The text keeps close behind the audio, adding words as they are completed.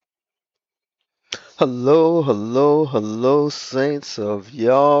Hello, hello, hello, saints of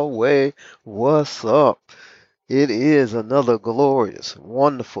Yahweh. What's up? It is another glorious,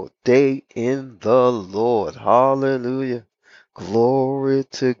 wonderful day in the Lord. Hallelujah. Glory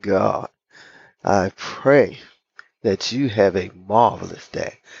to God. I pray that you have a marvelous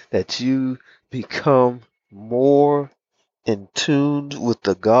day, that you become more in tune with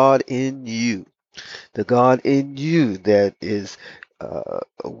the God in you that is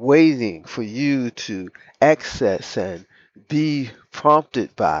waiting for you to access and be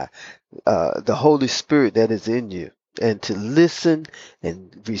prompted by the Holy Spirit that is in you, and to listen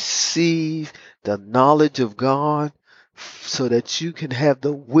and receive the knowledge of God so that you can have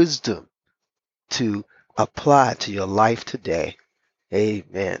the wisdom to apply to your life today.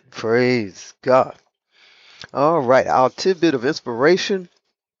 Amen. Praise God. All right, our tidbit of inspiration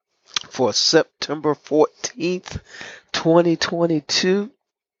for September 14th, 2022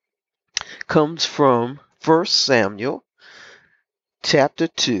 comes from 1 Samuel chapter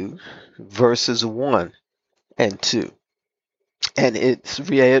 2, verses 1 and 2. And it's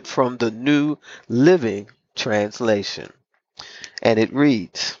read from the New Living Translation. And it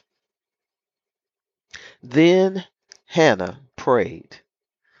reads, Then Hannah prayed,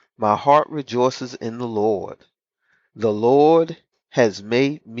 My heart rejoices in the Lord. The Lord has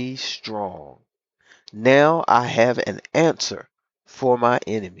made me strong. Now I have an answer for my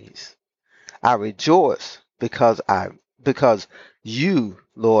enemies. I rejoice because you,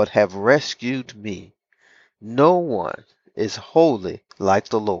 Lord, have rescued me. No one is holy like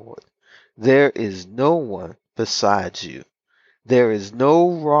the Lord. There is no one besides you. There is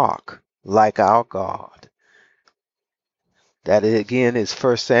no rock like our God. That again is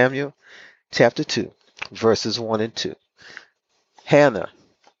 1 Samuel chapter 2, verses 1 and 2. Hannah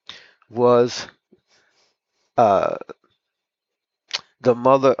was uh, the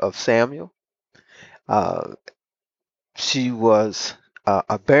mother of Samuel. Uh, she was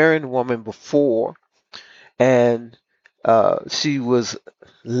a barren woman before, and she was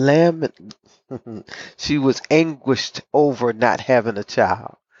lament she was anguished over not having a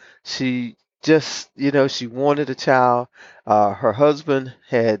child. She just, she wanted a child. Her husband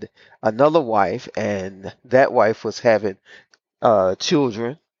had another wife, and that wife was having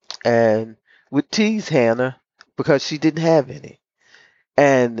children, and would tease Hannah because she didn't have any.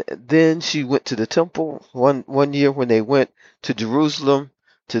 And then she went to the temple one year when they went to Jerusalem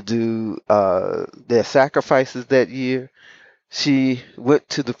to do their sacrifices that year. She went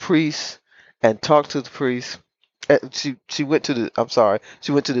to the priest and talked to the priest. She went to the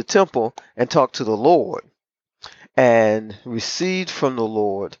she went to the temple and talked to the Lord and received from the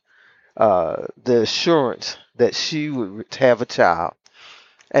Lord the assurance that she would have a child.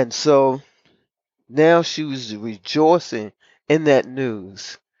 And so now she was rejoicing in that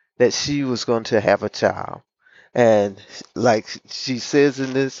news that she was going to have a child. And like she says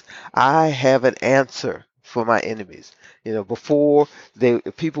in this, I have an answer for my enemies. Before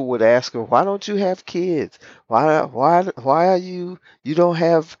people would ask her, why don't you have kids? Why are you don't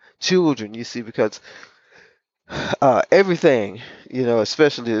have children? You see, because everything,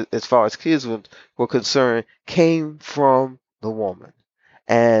 especially as far as kids were concerned, came from the woman.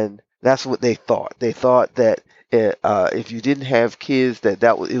 And that's what they thought. They thought that if you didn't have kids, it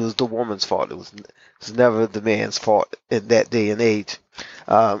was the woman's fault. It was never the man's fault in that day and age.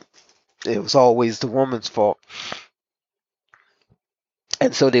 Um, it was always the woman's fault.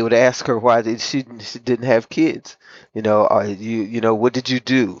 And so they would ask her why she didn't have kids. What did you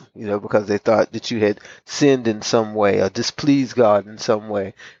do? Because they thought that you had sinned in some way or displeased God in some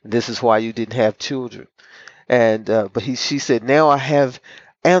way. And this is why you didn't have children. And she said, now I have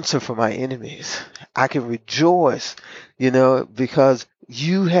answer for my enemies. I can rejoice, because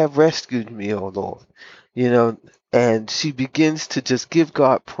you have rescued me, oh Lord. You know, and she begins to just give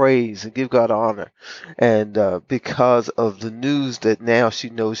God praise and give God honor, and because of the news that now she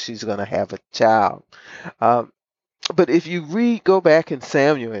knows she's going to have a child. Um, but if you go back in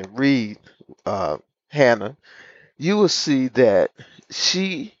Samuel and read uh, Hannah, you will see that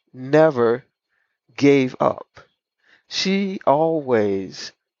she never gave up. She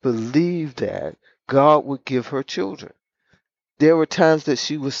always believed that God would give her children. There were times that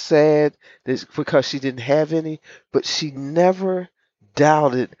she was sad because she didn't have any, but she never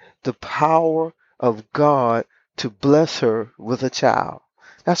doubted the power of God to bless her with a child.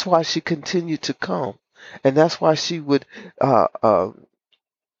 That's why she continued to come, and that's why uh, uh,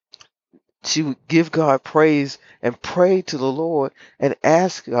 she would give God praise and pray to the Lord and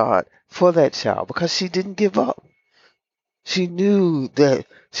ask God for that child because she didn't give up. She knew that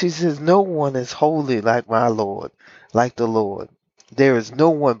she says, no one is holy like my Lord, like the Lord. There is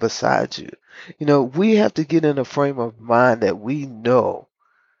no one beside you. We have to get in a frame of mind that we know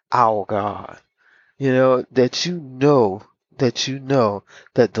our God. That you know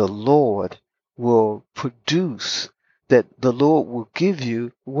that the Lord will produce, that the Lord will give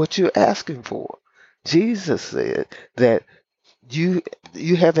you what you're asking for. Jesus said that you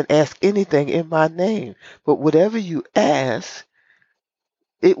haven't asked anything in my name, but whatever you ask,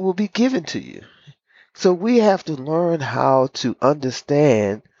 it will be given to you. So we have to learn how to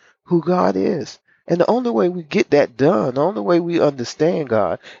understand who God is. And the only way we get that done, the only way we understand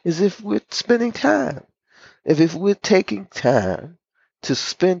God is if we're spending time. If we're taking time to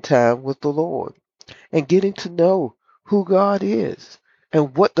spend time with the Lord and getting to know who God is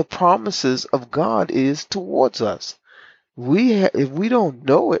and what the promises of God is towards us. If we don't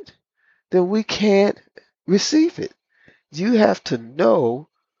know it, then we can't receive it. You have to know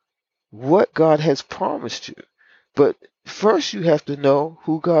what God has promised you. But first you have to know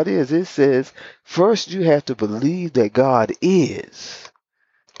who God is. It says first you have to believe that God is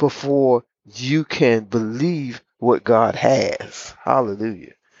before you can believe what God has.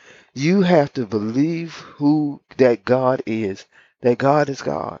 Hallelujah. You have to believe who that God is. That God is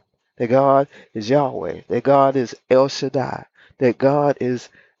God. That God is Yahweh. That God is El Shaddai. That God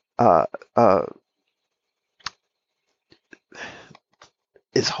uh, uh,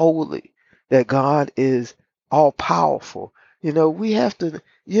 is holy. That God is all powerful. You have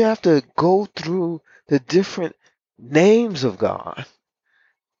to go through the different names of God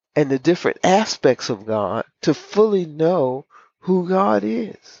and the different aspects of God to fully know who God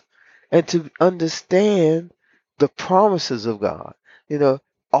is and to understand the promises of God.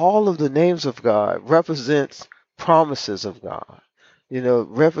 All of the names of God represents promises of God.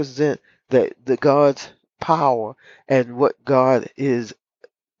 Represent the God's power and what is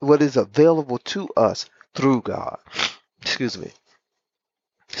available to us through God. Excuse me.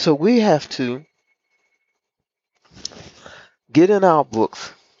 So we have to get in our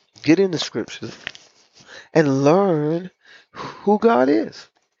books, get in the scriptures, and learn who God is.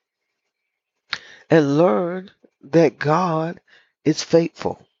 And learn that God is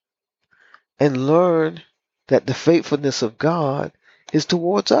faithful. And learn that the faithfulness of God is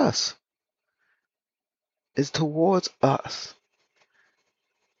towards us. Is towards us.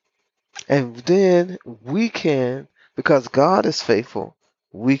 And then we can, because God is faithful,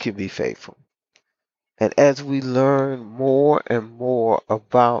 we can be faithful. And as we learn more and more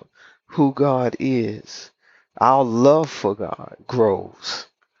about who God is, our love for God grows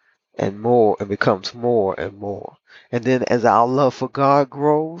and becomes more and more. And then as our love for God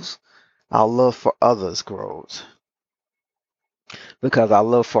grows, our love for others grows. Because our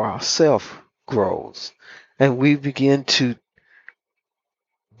love for ourselves grows. And we begin to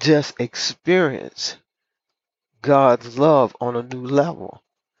just experience God's love on a new level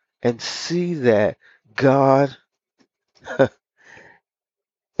and see that God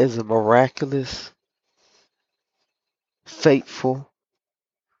is a miraculous, faithful,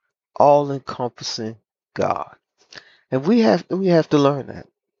 all-encompassing God. And we have to learn that.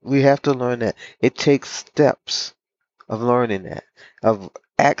 We have to learn that. It takes steps of learning that, of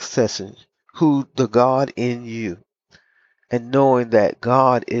accessing who the God in you and knowing that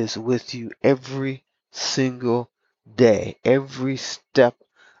God is with you every single day, every step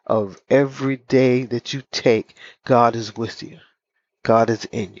of every day that you take, God is with you. God is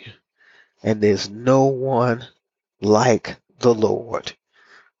in you. And there's no one like the Lord.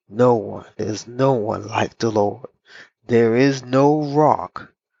 No one. There's no one like the Lord. There is no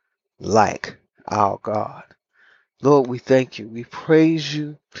rock like our God. Lord, we thank you. We praise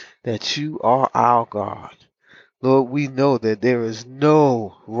you that you are our God. Lord, we know that there is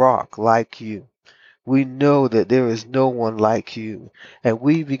no rock like you. We know that there is no one like you. And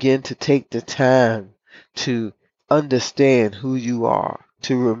we begin to take the time to understand who you are,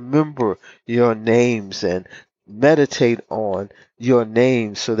 to remember your names and meditate on your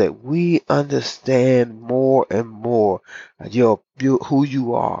names so that we understand more and more who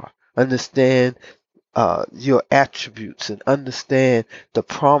you are. Understand your attributes and understand the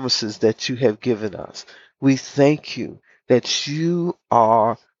promises that you have given us. We thank you that you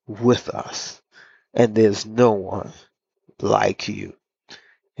are with us and there's no one like you.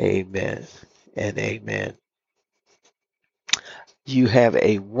 Amen and amen. You have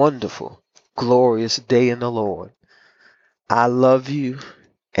a wonderful, glorious day in the Lord. I love you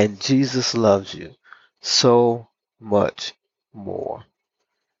and Jesus loves you so much more.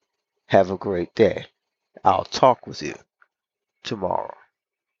 Have a great day. I'll talk with you tomorrow.